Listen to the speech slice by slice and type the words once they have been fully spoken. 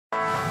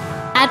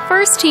At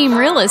First Team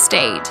Real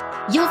Estate,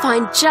 you'll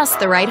find just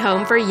the right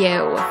home for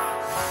you.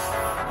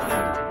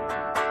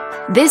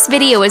 This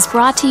video is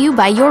brought to you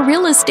by your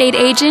real estate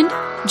agent,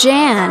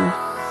 Jan.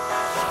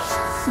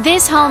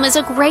 This home is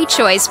a great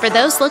choice for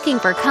those looking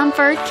for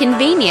comfort,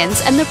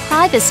 convenience, and the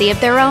privacy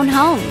of their own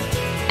home.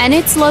 And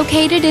it's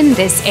located in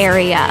this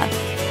area.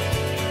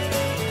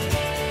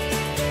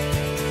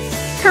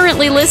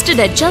 Currently listed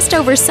at just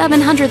over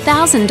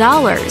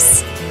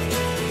 $700,000.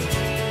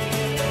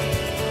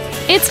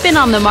 It's been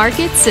on the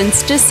market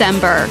since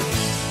December.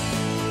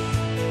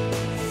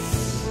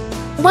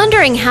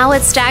 Wondering how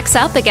it stacks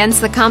up against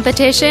the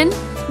competition?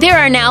 There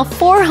are now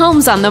 4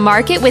 homes on the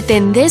market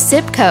within this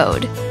zip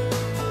code.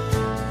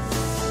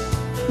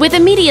 With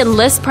a median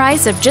list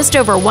price of just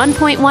over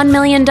 $1.1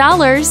 million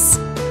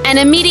and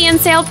a median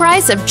sale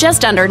price of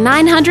just under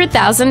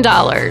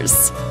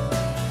 $900,000.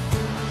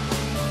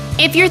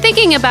 If you're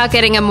thinking about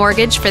getting a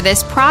mortgage for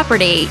this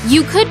property,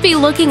 you could be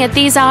looking at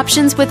these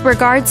options with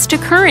regards to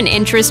current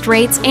interest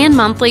rates and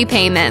monthly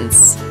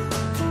payments.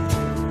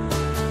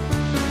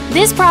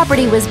 This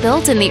property was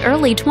built in the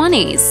early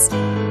 20s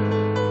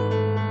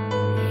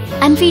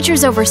and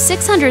features over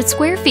 600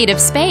 square feet of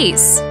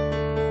space,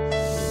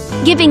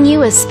 giving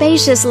you a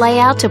spacious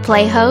layout to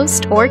play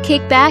host or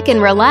kick back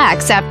and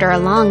relax after a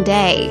long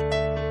day.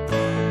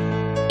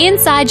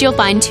 Inside, you'll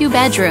find 2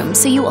 bedrooms,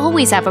 so you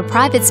always have a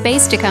private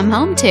space to come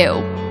home to,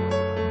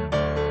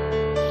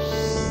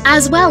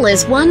 as well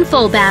as 1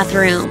 full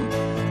bathroom.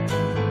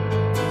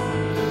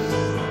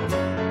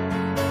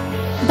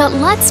 But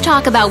let's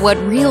talk about what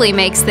really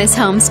makes this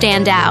home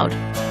stand out.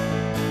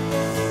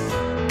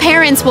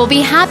 Parents will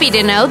be happy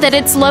to know that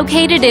it's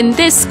located in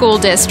this school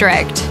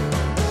district.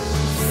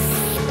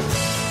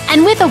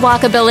 And with a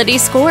walkability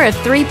score of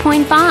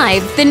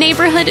 3.5, the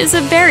neighborhood is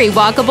a very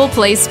walkable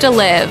place to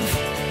live.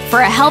 For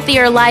a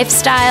healthier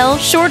lifestyle,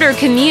 shorter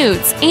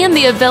commutes, and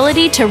the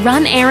ability to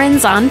run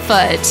errands on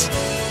foot.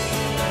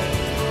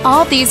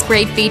 All these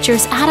great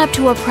features add up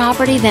to a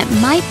property that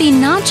might be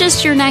not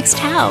just your next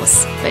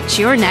house, but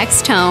your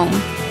next home.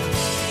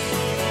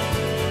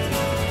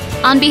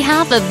 On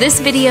behalf of this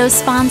video's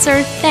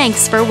sponsor,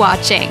 thanks for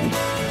watching.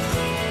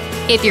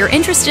 If you're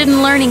interested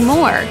in learning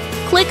more,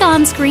 click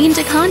on screen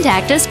to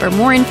contact us for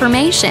more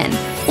information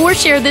or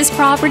share this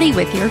property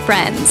with your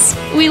friends.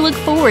 We look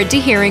forward to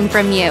hearing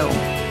from you.